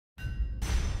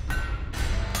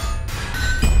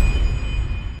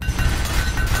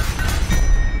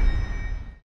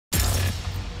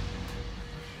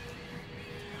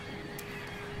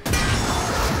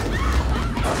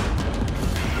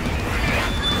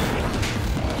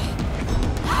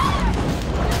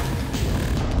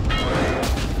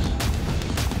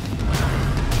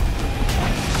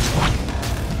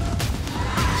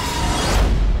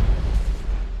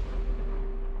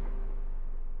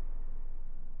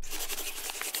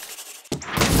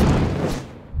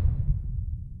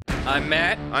I'm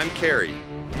Matt. I'm Kerry.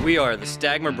 We are the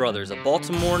Stagmer brothers of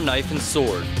Baltimore Knife and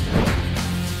Sword.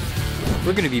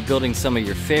 We're going to be building some of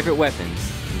your favorite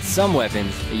weapons, and some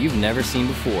weapons that you've never seen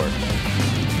before.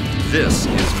 This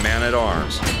is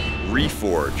Man-at-Arms,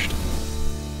 Reforged.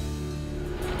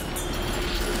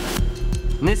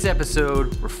 In this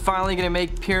episode, we're finally going to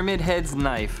make Pyramid Head's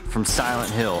knife from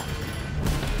Silent Hill.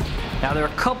 Now there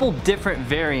are a couple different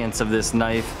variants of this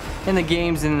knife in the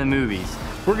games and in the movies.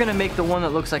 We're going to make the one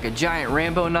that looks like a giant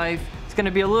Rambo knife. It's going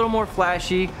to be a little more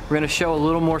flashy. We're going to show a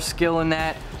little more skill in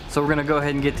that. So we're going to go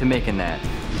ahead and get to making that.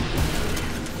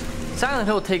 Silent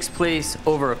Hill takes place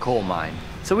over a coal mine.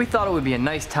 So we thought it would be a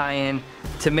nice tie-in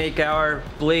to make our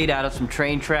blade out of some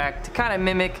train track to kind of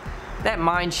mimic that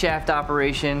mine shaft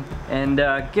operation and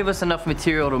give us enough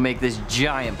material to make this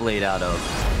giant blade out of.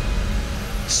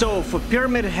 So for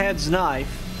Pyramid Head's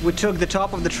knife, we took the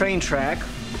top of the train track,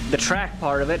 the track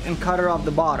part of it, and cut it off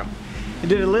the bottom. I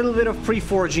did a little bit of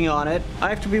pre-forging on it. I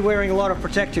have to be wearing a lot of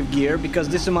protective gear because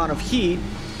this amount of heat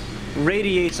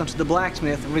radiates onto the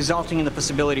blacksmith, resulting in the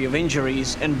possibility of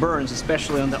injuries and burns,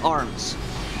 especially on the arms.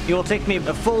 It will take me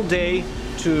a full day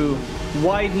to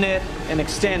widen it and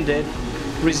extend it,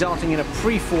 resulting in a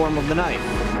pre-form of the knife.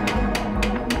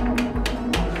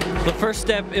 The first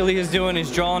step Ilya is doing is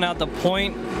drawing out the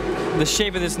point. The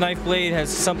shape of this knife blade has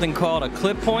something called a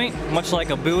clip point, much like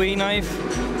a Bowie knife.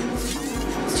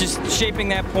 It's just shaping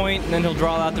that point, and then he'll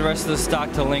draw out the rest of the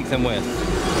stock to length and width.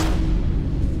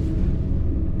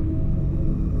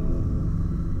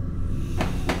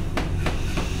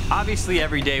 Obviously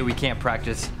every day we can't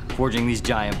practice forging these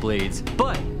giant blades,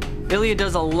 but Ilya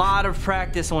does a lot of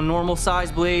practice on normal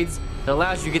size blades. It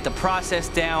allows you to get the process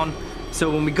down, so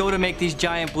when we go to make these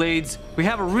giant blades, we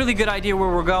have a really good idea where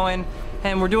we're going,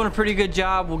 and we're doing a pretty good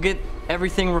job. We'll get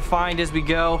everything refined as we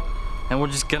go, and we're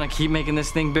just gonna keep making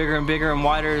this thing bigger and bigger and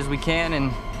wider as we can,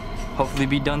 and hopefully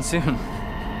be done soon.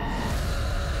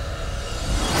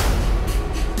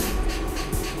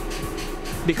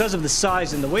 Because of the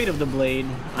size and the weight of the blade,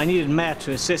 I needed Matt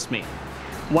to assist me.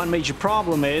 One major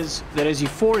problem is that as you're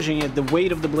forging it, the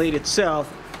weight of the blade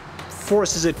itself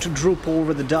forces it to droop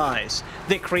over the dies.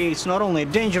 That creates not only a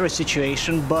dangerous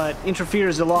situation, but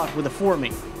interferes a lot with the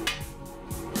forming.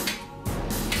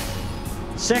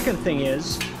 Second thing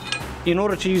is, in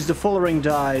order to use the fullering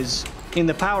dies in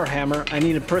the power hammer, I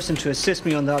need a person to assist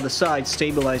me on the other side,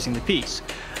 stabilizing the piece.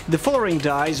 The fullering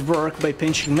dies work by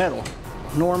pinching metal.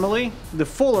 Normally, the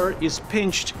fuller is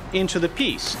pinched into the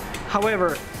piece.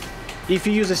 However, if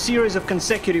you use a series of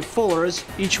consecutive fullers,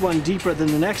 each one deeper than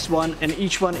the next one, and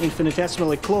each one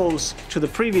infinitesimally close to the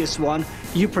previous one,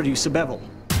 you produce a bevel.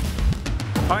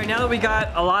 Alright, now that we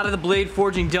got a lot of the blade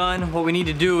forging done, what we need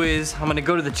to do is, I'm going to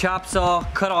go to the chop saw,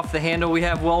 cut off the handle we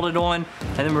have welded on,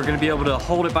 and then we're going to be able to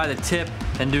hold it by the tip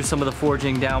and do some of the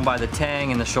forging down by the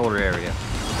tang and the shoulder area.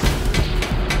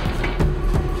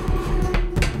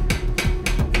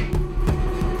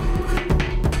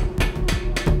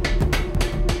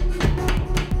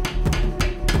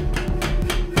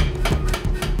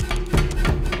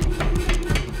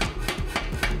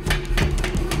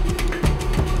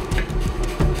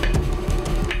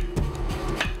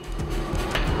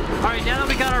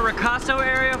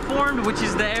 Area formed, which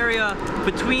is the area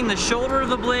between the shoulder of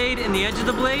the blade and the edge of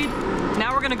the blade.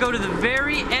 Now we're going to go to the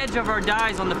very edge of our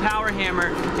dies on the power hammer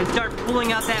and start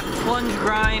pulling out that plunge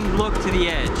grind look to the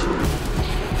edge.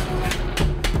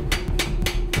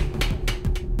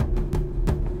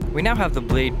 We now have the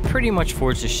blade pretty much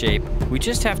forged to shape. We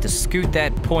just have to scoot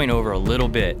that point over a little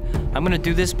bit. I'm going to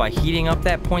do this by heating up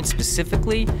that point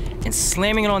specifically and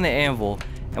slamming it on the anvil.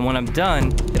 And when I'm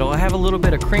done, it'll have a little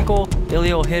bit of crinkle.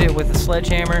 Ilya will hit it with a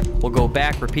sledgehammer. We'll go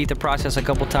back, repeat the process a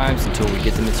couple times until we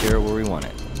get the material where we want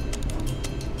it.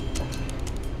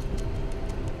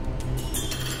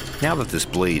 Now that this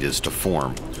blade is to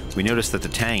form, we notice that the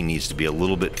tang needs to be a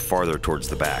little bit farther towards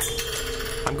the back.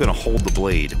 I'm going to hold the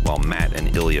blade while Matt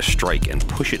and Ilya strike and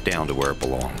push it down to where it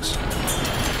belongs.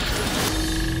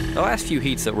 The last few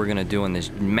heats that we're going to do on this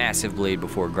massive blade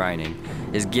before grinding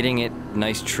is getting it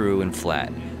nice, true, and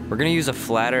flat. We're going to use a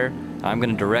flatter. I'm going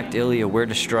to direct Ilya where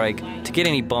to strike to get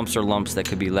any bumps or lumps that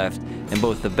could be left in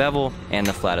both the bevel and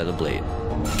the flat of the blade.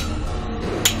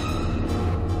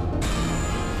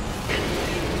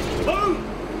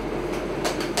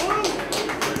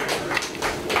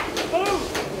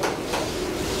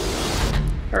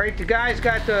 Alright, the guys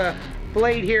got the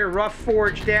blade here rough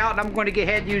forged out, and I'm going to go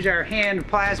ahead and use our hand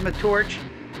plasma torch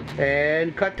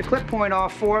and cut the clip point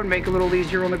off for it and make it a little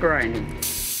easier on the grinding.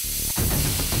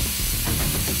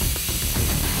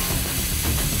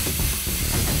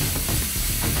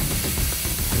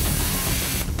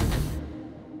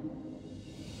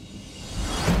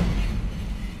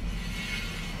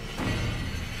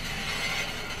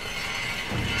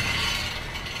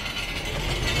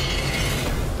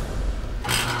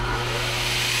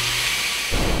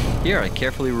 Here I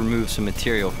carefully remove some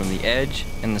material from the edge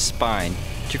and the spine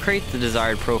to create the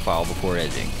desired profile before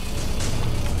edging.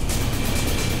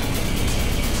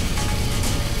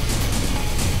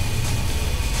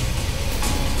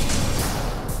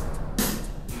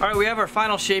 Alright, we have our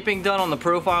final shaping done on the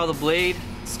profile of the blade.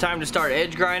 It's time to start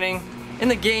edge grinding. In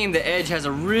the game, the edge has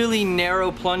a really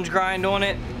narrow plunge grind on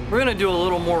it. We're gonna do a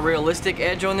little more realistic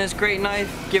edge on this great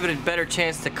knife, give it a better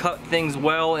chance to cut things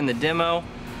well in the demo.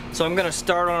 So I'm gonna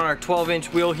start on our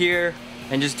 12-inch wheel here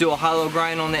and just do a hollow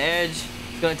grind on the edge.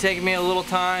 It's gonna take me a little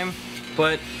time,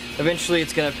 but eventually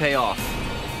it's gonna pay off.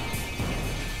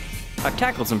 I've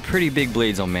tackled some pretty big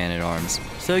blades on Man-at-Arms,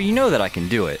 so you know that I can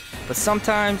do it. But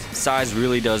sometimes size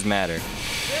really does matter.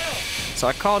 So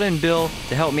I called in Bill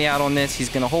to help me out on this. He's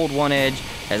gonna hold one edge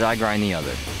as I grind the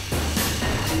other.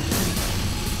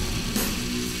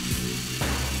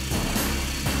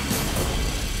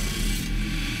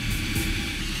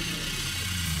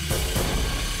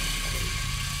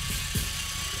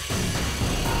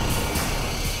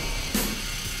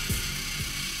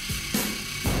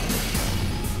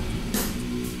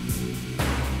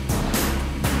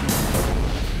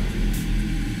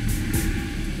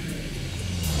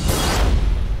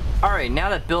 Alright, now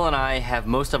that Bill and I have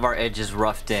most of our edges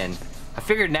roughed in, I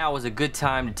figured now was a good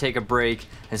time to take a break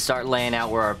and start laying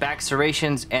out where our back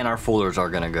serrations and our fullers are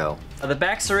gonna go. The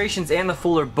back serrations and the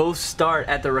fuller both start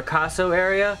at the ricasso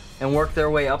area and work their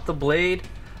way up the blade.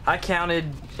 I counted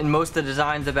in most of the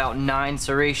designs about 9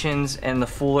 serrations, and the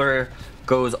fuller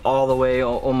goes all the way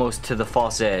almost to the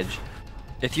false edge.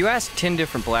 If you ask 10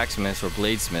 different blacksmiths or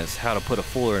bladesmiths how to put a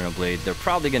fuller in a blade, they're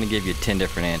probably gonna give you 10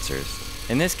 different answers.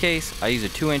 In this case, I use a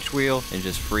 2-inch wheel and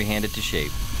just freehand it to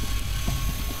shape.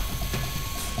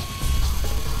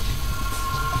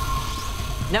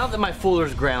 Now that my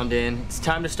fuller's ground in, it's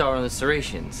time to start on the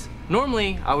serrations.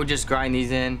 Normally, I would just grind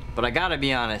these in, but I gotta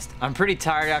be honest, I'm pretty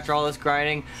tired after all this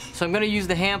grinding, so I'm gonna use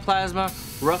the hand plasma,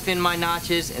 rough in my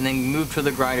notches, and then move to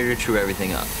the grinder to true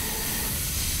everything up.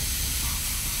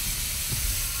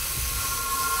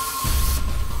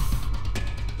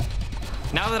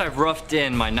 Now that I've roughed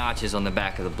in my notches on the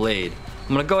back of the blade,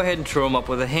 I'm gonna go ahead and true them up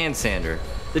with a hand sander.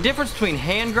 The difference between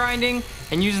hand grinding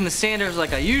and using the sanders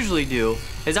like I usually do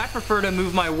is I prefer to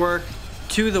move my work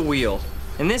to the wheel.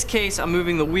 In this case, I'm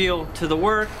moving the wheel to the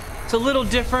work. It's a little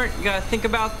different. You gotta think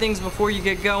about things before you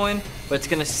get going, but it's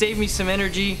gonna save me some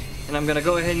energy, and I'm gonna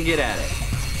go ahead and get at it.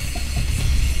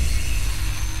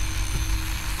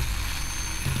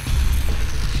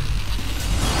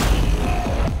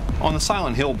 On the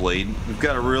Silent Hill blade, we've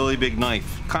got a really big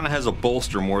knife. Kind of has a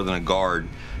bolster more than a guard.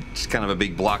 It's kind of a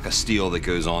big block of steel that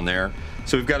goes on there.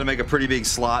 So we've got to make a pretty big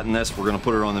slot in this. We're going to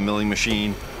put it on the milling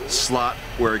machine, slot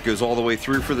where it goes all the way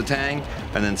through for the tang,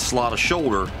 and then slot a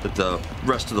shoulder that the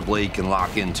rest of the blade can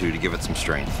lock into to give it some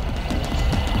strength.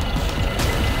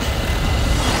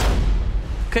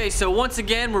 Okay, so once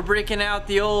again, we're breaking out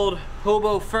the old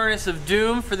hobo furnace of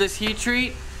doom for this heat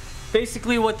treat.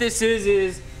 Basically what this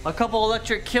is a couple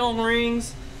electric kiln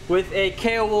rings with a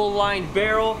K-wool lined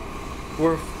barrel.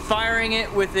 We're firing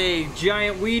it with a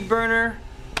giant weed burner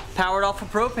powered off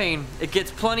of propane. It gets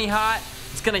plenty hot.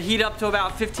 It's gonna heat up to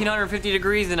about 1550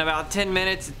 degrees in about 10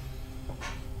 minutes.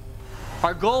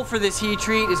 Our goal for this heat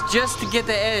treat is just to get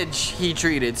the edge heat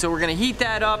treated. So we're gonna heat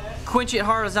that up, quench it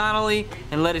horizontally,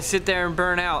 and let it sit there and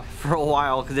burn out for a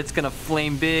while, because it's gonna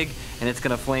flame big and it's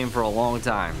gonna flame for a long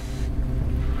time.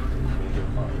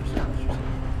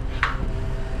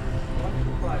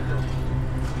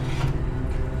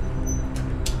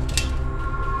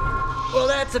 Well,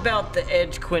 that's about the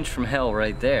edge quench from hell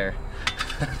right there.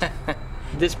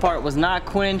 This part was not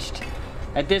quenched.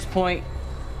 At this point,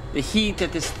 the heat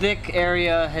that this thick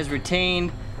area has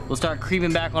retained will start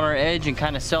creeping back on our edge and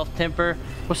kind of self-temper.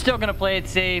 We're still gonna play it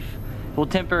safe. We'll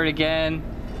temper it again,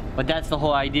 but that's the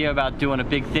whole idea about doing a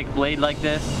big thick blade like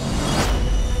this.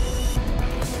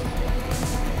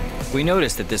 We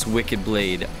noticed that this wicked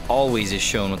blade always is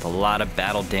shown with a lot of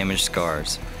battle damage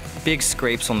scars. Big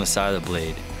scrapes on the side of the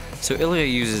blade. So Ilya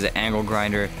uses an angle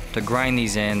grinder to grind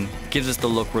these in, gives us the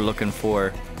look we're looking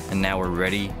for, and now we're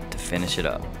ready to finish it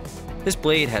up. This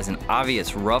blade has an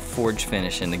obvious rough forged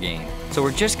finish in the game, so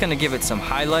we're just gonna give it some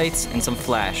highlights and some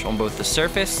flash on both the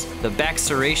surface, the back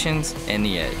serrations, and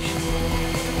the edge.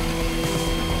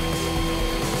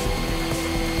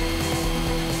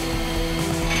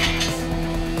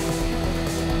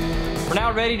 We're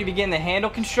now ready to begin the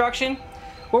handle construction.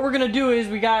 What we're gonna do is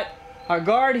we got our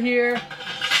guard here,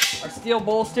 our steel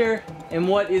bolster, and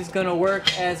what is gonna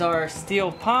work as our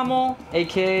steel pommel,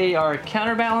 aka our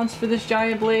counterbalance for this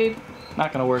giant blade.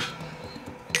 Not gonna work.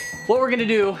 What we're gonna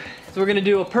do is we're gonna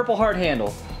do a purple heart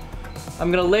handle. I'm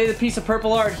gonna lay the piece of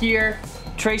purple art here,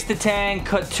 trace the tang,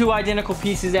 cut 2 identical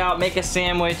pieces out, make a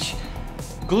sandwich,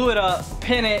 glue it up,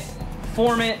 pin it,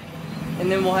 form it,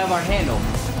 and then we'll have our handle.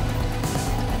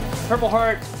 Purple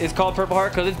Heart is called Purple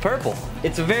Heart because it's purple.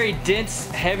 It's a very dense,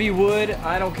 heavy wood.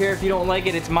 I don't care if you don't like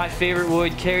it, it's my favorite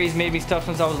wood. Kerry's made me stuff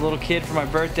since I was a little kid for my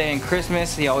birthday and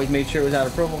Christmas. He always made sure it was out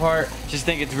of Purple Heart. Just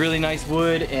think it's really nice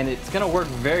wood, and it's gonna work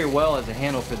very well as a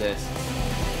handle for this.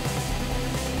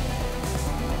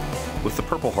 With the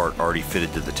Purple Heart already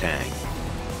fitted to the tang,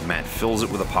 Matt fills it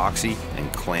with epoxy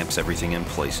and clamps everything in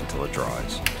place until it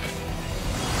dries.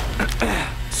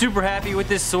 Super happy with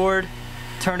this sword.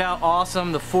 Turned out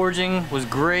awesome. The forging was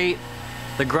great.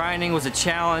 The grinding was a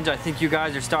challenge. I think you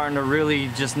guys are starting to really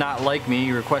just not like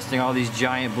me requesting all these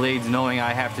giant blades knowing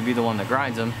I have to be the one that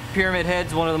grinds them. Pyramid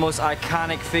Head's one of the most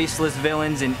iconic faceless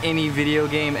villains in any video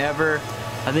game ever.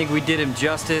 I think we did him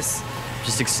justice.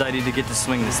 Just excited to get to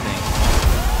swing this thing.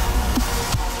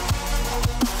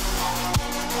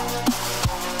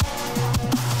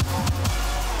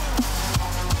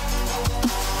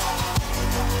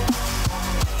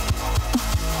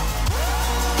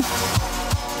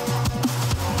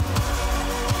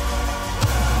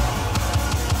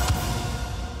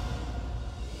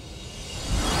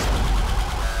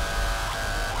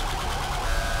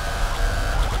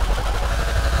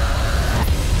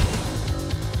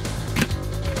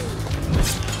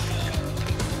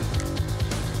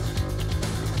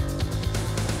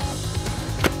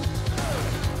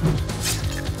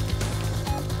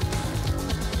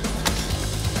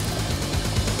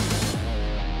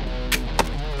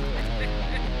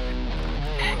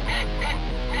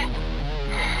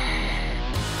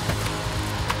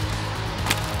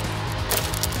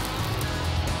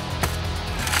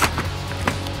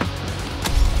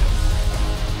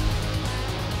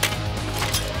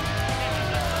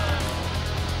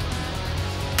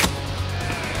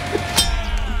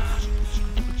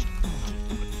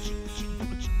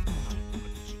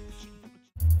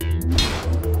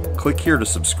 Click here to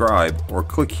subscribe, or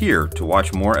click here to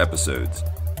watch more episodes.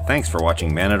 Thanks for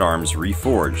watching Man-at-Arms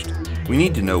Reforged. We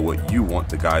need to know what you want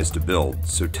the guys to build,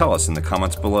 so tell us in the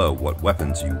comments below what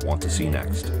weapons you want to see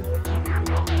next.